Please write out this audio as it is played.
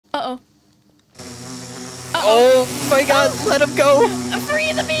Oh my god, let him go!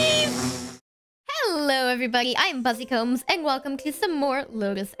 Free the bees! Hello everybody, I'm buzzycombs, and welcome to some more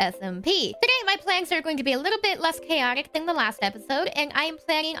Lotus SMP. Today my plans are going to be a little bit less chaotic than the last episode, and I am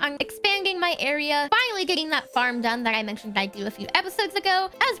planning on expanding my area, finally getting that farm done that I mentioned I'd do a few episodes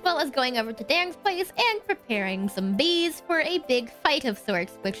ago, as well as going over to Dan's place and preparing some bees for a big fight of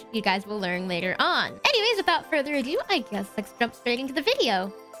sorts, which you guys will learn later on. Anyways, without further ado, I guess let's jump straight into the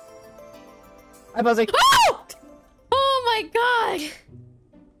video. Hi, Buzzy. Oh! Oh my god!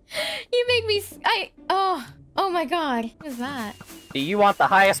 You made me... Oh my god. What is that? Do you want the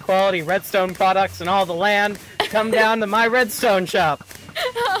highest quality redstone products in all the land? Come down to my redstone shop.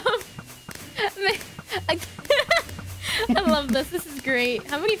 I love this. This is great.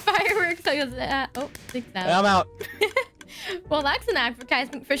 How many fireworks is that? Oh, 6,000. I'm out. Well, that's an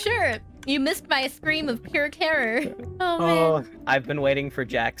advertisement for sure. You missed my scream of pure terror. Oh, man. I've been waiting for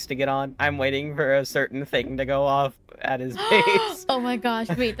Jax to get on. I'm waiting for a certain thing to go off at his base. Oh my gosh,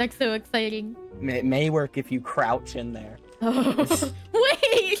 wait, that's so exciting. It may work if you crouch in there. Oh.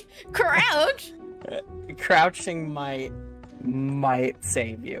 Wait! Crouch? Crouching might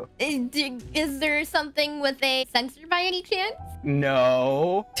save you. Is there something with a sensor by any chance?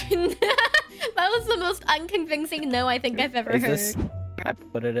 No. That was the most unconvincing no I think I've ever heard. I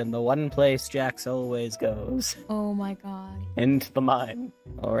put it in the one place Jax always goes. Oh my god. Into the mine.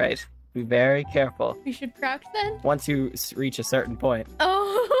 Alright, be very careful. We should crouch then? Once you reach a certain point.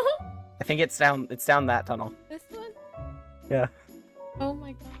 Oh. I think it's down that tunnel. This one? Yeah. Oh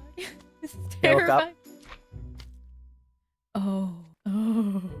my god. This is Hey, look up. terrifying. Oh.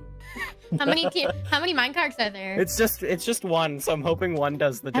 Oh. How many minecarts are there? It's just one, so I'm hoping one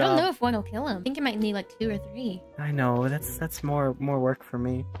does the job. I don't know if one will kill him. I think it might need like 2 or 3. I know, that's more work for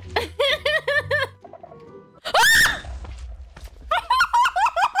me.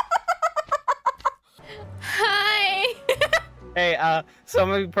 Hi. Hey, so I'm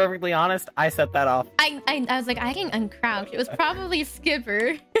gonna be perfectly honest, I set that off. I was like, I didn't uncrouch. It was probably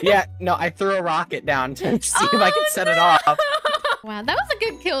Skipper. Yeah, no, I threw a rocket down to see if I could set it off. Wow, that was a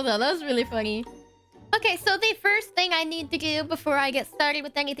good kill though. That was really funny. Okay, so the first thing I need to do before I get started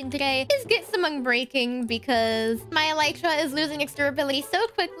with anything today is get some unbreaking because my elytra is losing its durability so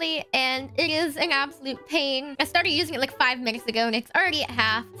quickly and it is an absolute pain. I started using it like 5 minutes ago and it's already at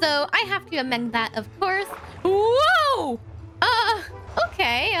half, so I have to amend that, of course. Whoa!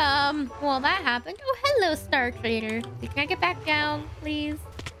 Okay, well that happened. Oh, hello, Star Trader. Can I get back down, please?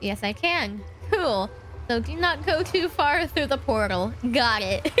 Yes, I can. Cool. So do not go too far through the portal. Got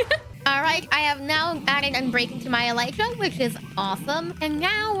it. Alright, I have now added unbreaking to my elytra, which is awesome. And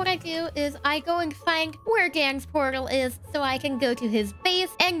now what I do is I go and find where Dan's portal is so I can go to his base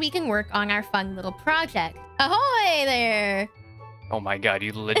and we can work on our fun little project. Ahoy there! Oh my god,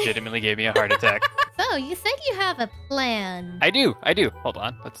 you legitimately gave me a heart attack. So, you said you have a plan. I do. Hold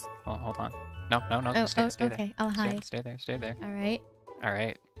on. Hold on. No. Oh, stay okay, there. I'll hide. Stay there. Alright.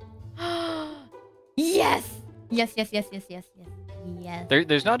 Alright. Yes! Yes.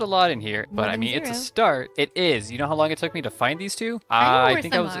 There's not a lot in here, but I mean, 0. it's a start. It is. You know how long it took me to find these two? I know where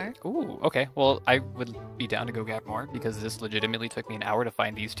think some I was. are. Ooh, okay. Well, I would be down to go get more because this legitimately took me an hour to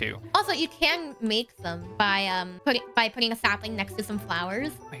find these two. Also, you can make them by putting a sapling next to some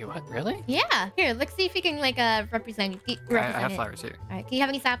flowers. Wait, what? Really? Yeah. Here, let's see if you can like represent I have it. flowers here. All right. Do you have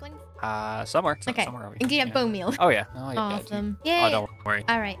any saplings? Somewhere. Okay. Somewhere over here. And do you have bone meal? Oh yeah. Oh, yeah. Awesome. Oh, Yay. don't worry.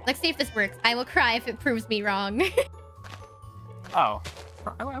 All right. Let's see if this works. I will cry if it proves me wrong. Oh.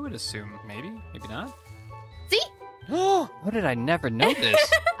 I would assume maybe not. See? Oh, how did I never know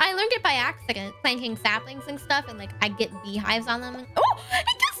this? I learned it by accident, planting saplings and stuff, and like I'd get beehives on them. Oh, it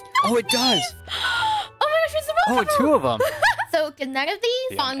does! Oh, it does! Oh my gosh, it's a Oh, 2 of them! So, can none of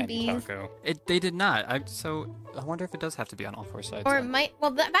these on bees? They did not. So I wonder if it does have to be on all 4 sides. Or it might...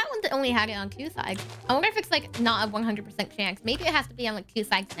 Well, that one only had it on 2 sides. I wonder if it's like not a 100% chance. Maybe it has to be on like 2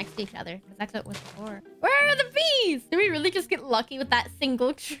 sides next to each other. Because that's what it was before. Where are the bees? Did we really just get lucky with that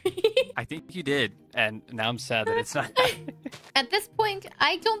single tree? I think you did. And now I'm sad that it's not. At this point,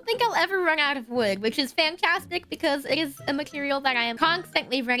 I don't think I'll ever run out of wood, which is fantastic because it is a material that I am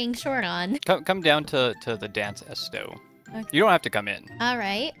constantly running short on. Come down to the dance esto. Okay. You don't have to come in. All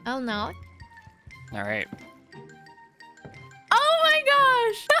right, I'll knock. All right. Oh my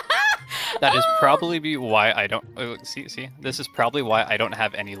gosh! That is probably why I don't. Oh, see. This is probably why I don't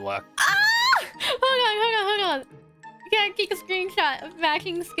have any luck. Ah! Hold on. You gotta take a screenshot of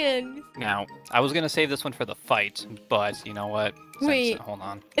matching skins. Now, I was gonna save this one for the fight, but you know what? Wait. Hold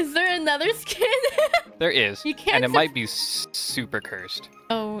on. Is there another skin? There is. You can't. And it might be super cursed.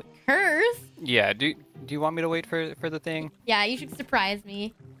 Oh, cursed? Yeah. Do you want me to wait for the thing? Yeah, you should surprise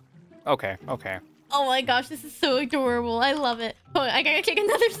me. Okay. Oh my gosh, this is so adorable. I love it. Oh, I gotta take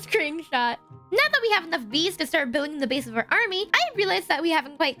another screenshot. Now that we have enough bees to start building the base of our army, I realized that we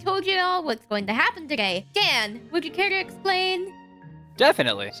haven't quite told you all what's going to happen today. Dan, would you care to explain?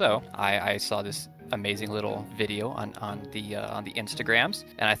 Definitely. So I saw this amazing little video on the Instagrams,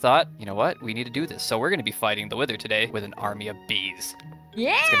 and I thought, you know what, we need to do this. So we're going to be fighting the Wither today with an army of bees.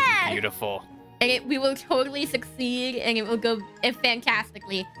 Yeah! It's going to be beautiful. And we will totally succeed, and it will go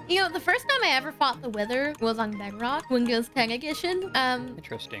fantastically. You know, the first time I ever fought the Wither was on Bedrock, Windows 10 edition.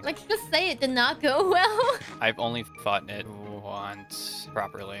 Interesting. Let's just say it did not go well. I've only fought it once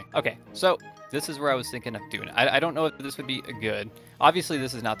properly. Okay, so this is where I was thinking of doing it. I don't know if this would be good. Obviously,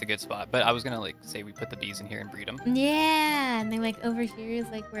 this is not the good spot, but I was gonna like say we put the bees in here and breed them. Yeah, and then like over here is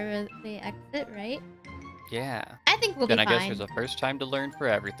like where they exit, right? Yeah. I think we'll be fine. Then I guess there's a first time to learn for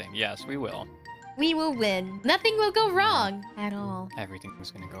everything. Yes, we will. We will win. Nothing will go wrong at all. Everything's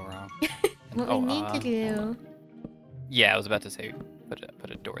gonna go wrong. What we need to do... Yeah, I was about to say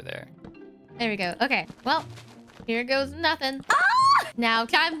put a door there. There we go. Okay, well, here goes nothing. Ah! Now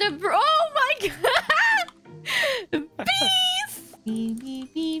time to... Oh my god! Bees! Bees, bees,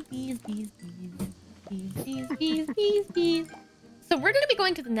 bees, bees, bees, bees, bees, bees, bees, bees. So we're gonna be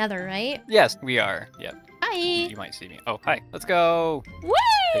going to the Nether, right? Yes, we are. Yep. Hi! You might see me. Oh, hi. Let's go! Whee!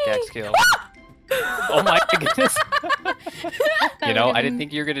 Pickaxe kill. Oh my goodness. You know, I didn't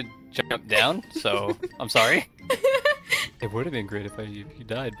think you were gonna jump down, so I'm sorry. It would have been great if you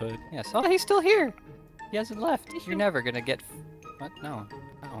died, but yes. Oh, he's still here. He hasn't left. You're never gonna get... What? No.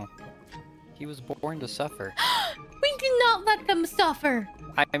 No. He was born to suffer. We do not let them suffer.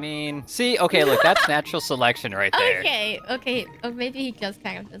 I mean, see? Okay, look, that's natural selection right there. Okay. Oh, maybe he does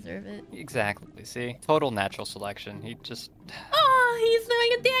kind of deserve it. Exactly, see? Total natural selection. He just... Oh, he's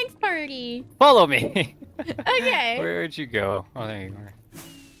throwing a dance party. Follow me! Okay. Where'd you go? Oh, there you are.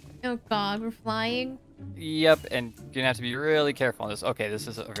 Oh god, we're flying. Yep, and you're gonna have to be really careful on this. Okay, this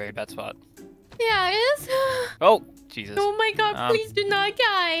is a very bad spot. Yeah, it is. Oh, Jesus. Oh my god, please do not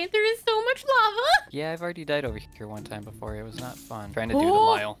die. There is so much lava. Yeah, I've already died over here one time before. It was not fun. Trying to do the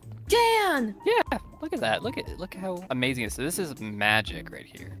mile. Dan! Yeah, look at that. Look how amazing this is. This is magic right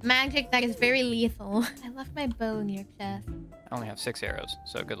here. Magic that is very lethal. I left my bow in your chest. I only have 6 arrows,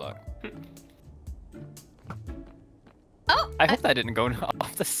 so good luck. Oh! I hope that didn't go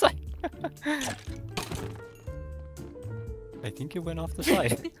off the side. I think it went off the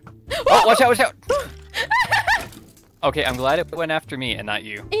side. Oh, watch out, watch out! Okay, I'm glad it went after me and not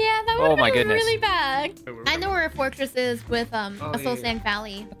you. Yeah, that would have been goodness. really bad. I know where a fortress is with a Soul Sand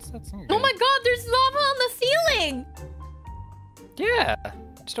Valley. Oh my god, there's lava on the ceiling! Yeah,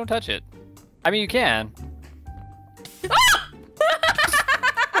 just don't touch it. I mean, you can.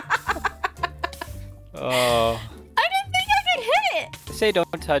 Oh. I didn't think I could hit it! Say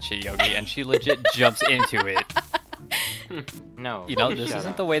don't touch it, Yogi, and she legit jumps into it. No. You know, this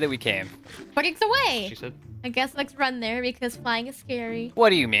isn't the way that we came. But it's away! She said. I guess let's run there because flying is scary. What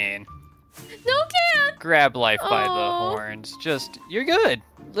do you mean? No, Dan! Grab life by the horns. You're good.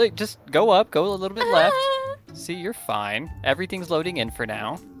 Look, just go up, go a little bit left. See, you're fine. Everything's loading in for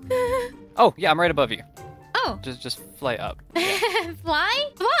now. Oh, yeah, I'm right above you. Oh. Just fly up.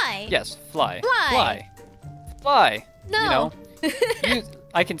 Fly? Fly? Yes, fly. Fly. Fly. No. You know,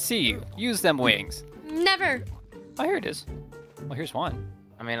 I can see you. Use them wings. Never. Oh, here it is. Well, here's one.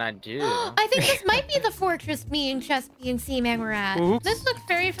 I mean, I do. I think this might be the fortress me and Chesty and Seaman were at. Oops. This looks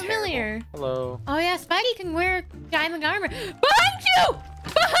very familiar. Terrible. Hello. Oh yeah, Spidey can wear diamond armor. Behind you!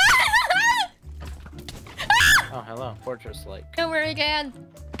 Behind! Oh, hello. Fortress Lake. Don't worry, Dan.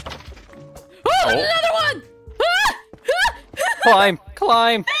 Oh, another one! Climb,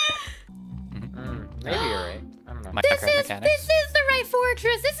 climb. Maybe you're right. I don't know. This is the right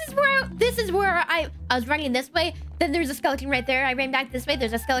fortress. This is where I was running this way. Then there's a skeleton right there. I ran back this way.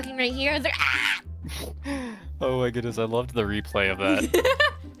 There's a skeleton right here. I was like, ah! Oh my goodness, I loved the replay of that.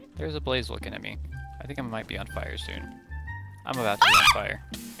 There's a blaze looking at me. I think I might be on fire soon. I'm about to be on fire.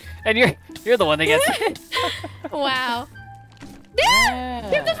 And you're the one that gets it. Wow. Yeah!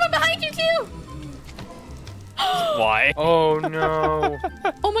 There's this one behind you too! Why? Oh no.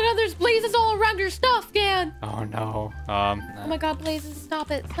 Oh my god, there's blazes all around your stuff, Dan! Oh no. Oh my god, blazes, stop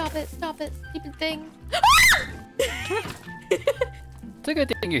it, stop it, stop it, stupid thing. It's a good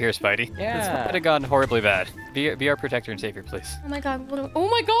thing you're here, Spidey. Yeah. This might have gone horribly bad. Be our protector and savior, please. Oh my god, oh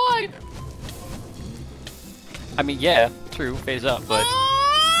my god! I mean, yeah, true, phase up, but...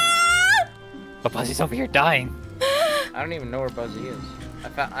 But Buzzy's over here dying. I don't even know where Buzzy is.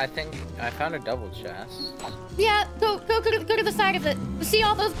 I think I found a double chest. Yeah, go to the side of it. See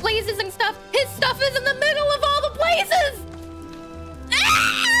all those blazes and stuff? His stuff is in the middle of all the blazes!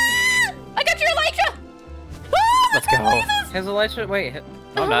 Ah! I got your Elytra! Let's go. His Elytra, wait.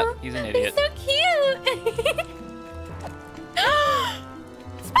 No, I'm not. He's an idiot. He's so cute.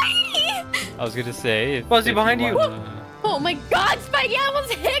 Spidey! I was gonna say. Buzzy, behind you. Oh my God, Spidey! I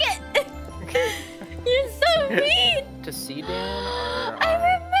almost hit it. You're so mean. To see Dan? Or, I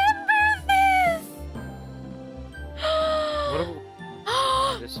remember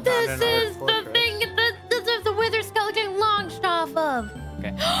this. This is the thing that the wither skeleton launched off of.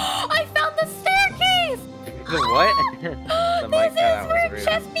 Okay. I found the staircase. The what? The mic This cut is out where was rude.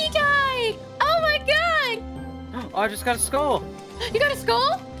 Chesney died. Oh my God! Oh, I just got a skull. You got a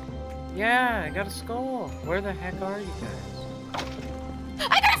skull? Yeah, I got a skull. Where the heck are you guys?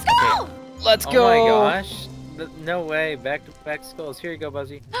 I got a skull! Let's Oh go. my gosh. No way. Back to back skulls. Here you go,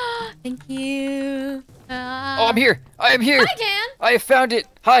 Buzzy. Thank you. Oh, I'm here. I am here. Hi, Dan. I have found it.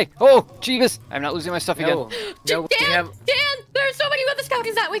 Hi. Oh, Jeebus. I'm not losing my stuff again. No, no, we Dan, have. Dan, there are so many wither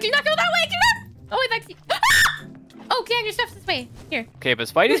skeletons that way. Do not go that way. Do not. Oh, wait, back. Ah! Oh, Dan, your stuff's this way. Here. Okay, but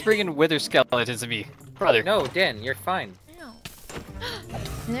Spidey's bringing wither skeletons to me. Brother. No, Dan, you're fine. Ow.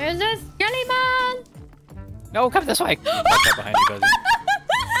 There's a skelly man. No, come this way. Back up behind you, Buzzy.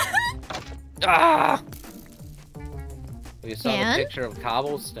 Ah! We saw Dan? the picture of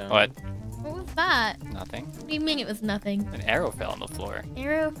cobblestone. What? What was that? Nothing. What do you mean it was nothing? An arrow fell on the floor.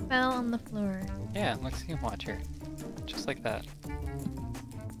 Arrow fell on the floor. Yeah, look, see, watch here. Just like that.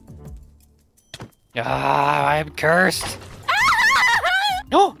 Ah, I am cursed.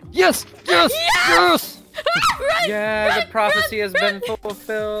 Oh, yes, yes, yes! Run, Yeah, run, the prophecy run, has been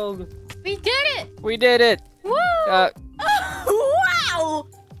fulfilled. We did it! We did it. Woo! Wow!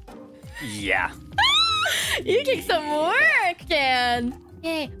 Yeah. You did some work, Dan.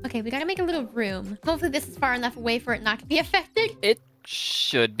 Yay. Okay, we gotta make a little room. Hopefully this is far enough away for it not to be affected. It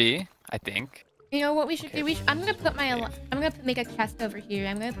should be, I think. You know what we should do? I'm gonna put my make a chest over here.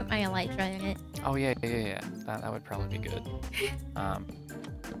 I'm gonna put my elytra in it. Oh yeah. That would probably be good.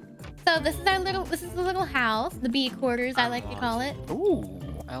 So this is the little house, the bee quarters I like to call it. Ooh,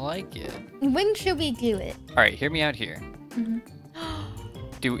 I like it. When should we do it? All right, hear me out here.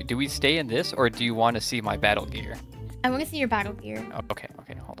 Do we stay in this, or do you want to see my battle gear? I want to see your battle gear. Oh, okay,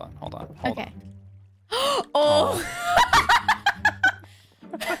 hold on. Okay. Oh.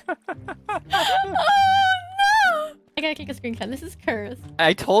 Oh no! I gotta take a screenshot. This is cursed.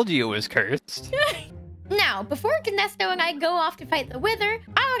 I told you it was cursed. Now, before Ganesto and I go off to fight the Wither,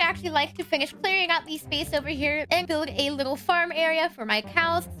 I would actually like to finish clearing out the space over here and build a little farm area for my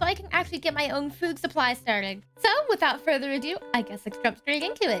cows so I can actually get my own food supply started. So, without further ado, I guess let's jump straight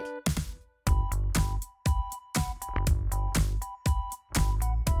into it.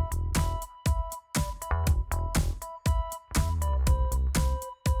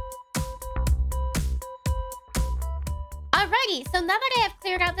 Alrighty, so now that I have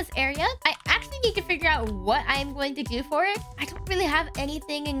cleared out this area, I actually need to figure out what I'm going to do for it. I don't really have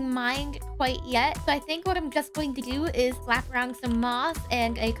anything in mind quite yet, so I think what I'm just going to do is slap around some moss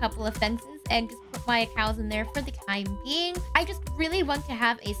and a couple of fences and just put my cows in there for the time being. I just really want to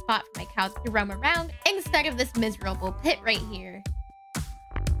have a spot for my cows to roam around instead of this miserable pit right here.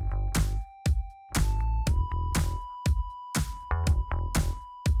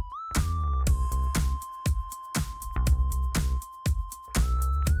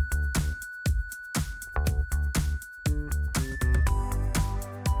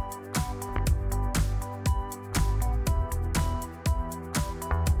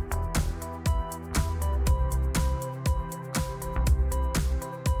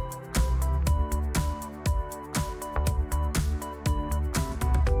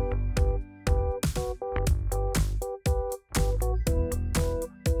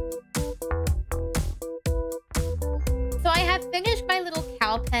 Finished my little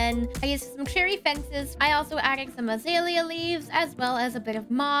cow pen. I used some cherry fences. I also added some azalea leaves, as well as a bit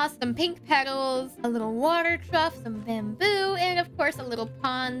of moss, some pink petals, a little water trough, some bamboo, and of course a little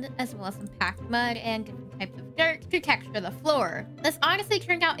pond, as well as some packed mud and different types of dirt to texture the floor. This honestly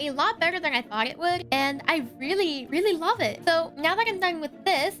turned out a lot better than I thought it would, and I really, really love it. So now that I'm done with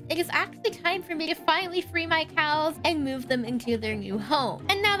this, it is actually time for me to finally free my cows and move them into their new home.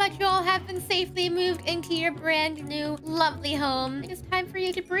 And now that you all have been safely moved into your brand new, lovely home, it is time for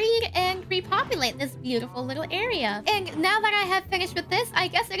you to breed and repopulate this beautiful little area. And now that I have finished with this, I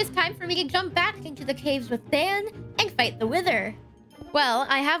guess it is time for me to jump back into the caves with Dan and fight the Wither. Well,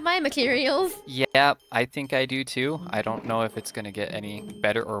 I have my materials. Yeah, I think I do too. I don't know if it's gonna get any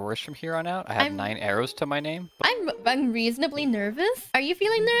better or worse from here on out. I have 9 arrows to my name. I'm reasonably nervous. Are you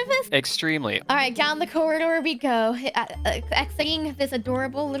feeling nervous? Extremely. All right, down the corridor we go, exiting this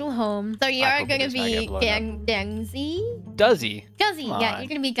adorable little home. So you are gonna be Dangzy? Duzzy. Guzzy, yeah, you're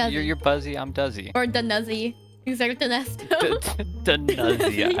gonna be Guzzy. You're Buzzy, I'm Duzzy. Or Dunuzzy. Exertonesto.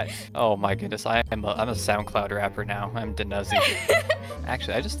 Denuzzi. Oh my goodness, I'm a SoundCloud rapper now. I'm Denuzzi.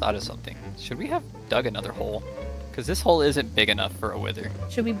 Actually, I just thought of something. Should we have dug another hole? Because this hole isn't big enough for a wither.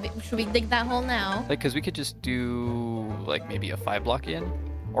 Should we dig that hole now? Like, because we could just do like maybe a 5-block in,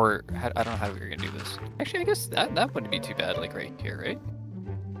 or I don't know how we were gonna do this. Actually, I guess that wouldn't be too bad. Like right here, right?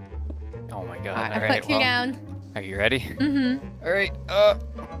 Oh my god! I put 2 down. Are you ready? Mm-hmm. All right.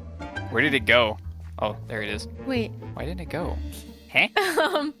 Where did it go? Oh, there it is. Wait. Why didn't it go? Huh?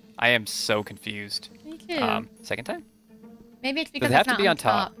 I am so confused. Me too. Second time? Maybe it's because Does it have it's to be not on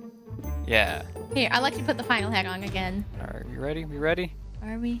top? Yeah. Here, I'll let you put the final head on again. Are you ready? We ready?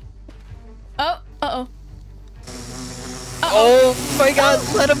 Are we? Oh, uh-oh. Oh my god,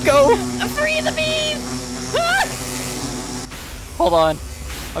 let him go! Free the bees! Hold on.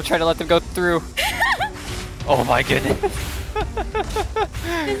 I'm trying to let them go through. Oh my goodness.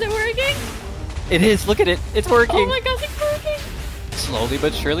 Is it working? It is, look at it. It's working. Oh my gosh, it's working. Slowly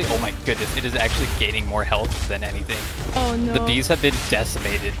but surely. Oh my goodness, it is actually gaining more health than anything. Oh no. The bees have been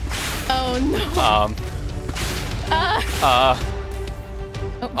decimated. Oh no.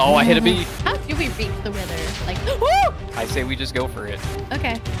 Oh, I hit a bee. How do we reach the wither? Like, I say we just go for it.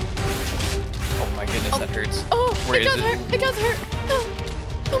 Okay. Oh my goodness, that hurts. Oh, Where it is does it? hurt. It does hurt.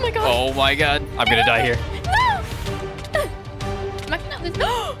 Oh my god. Oh my god. I'm gonna die here. No! I'm actually not losing.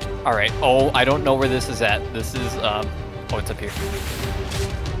 Alright. Oh, I don't know where this is at. This is, oh, it's up here.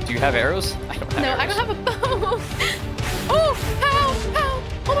 Do you have arrows? I don't have arrows. No, I don't have a bow. Oh, how?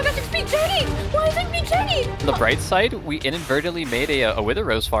 Oh my gosh, it's me, Jenny! Why is it me, Jenny? On the bright side, we inadvertently made a wither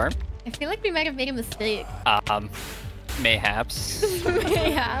rose farm. I feel like we might have made a mistake. Mayhaps.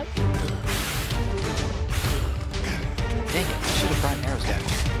 Mayhap. Dang it, I should have brought arrows down.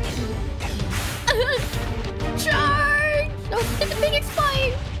 Charge! Oh, did the thing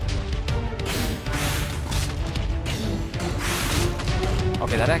explode?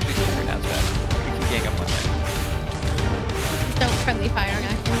 Okay, that actually didn't hurt as bad. We can gang up on that. Don't friendly fire on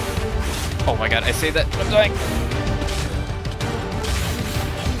accident. Oh my god, I say that, I'm dying.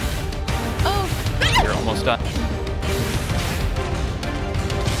 Oh! You're almost done.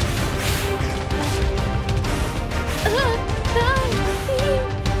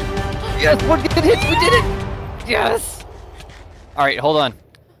 Yes, 1 good hit, we did it! Yes! Alright, hold on.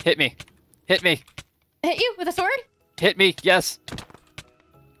 Hit me. Hit me. Hit you with a sword? Hit me, yes.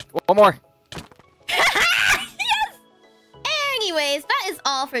 One more. Yes! Anyways, that is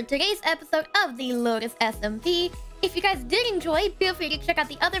all for today's episode of the Lotus SMP. If you guys did enjoy, feel free to check out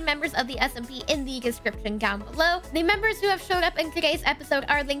the other members of the SMP in the description down below. The members who have showed up in today's episode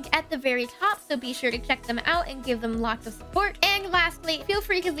are linked at the very top, so be sure to check them out and give them lots of support. And lastly, feel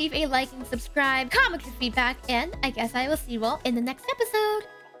free to leave a like and subscribe, comment your feedback, and I guess I will see you all in the next episode.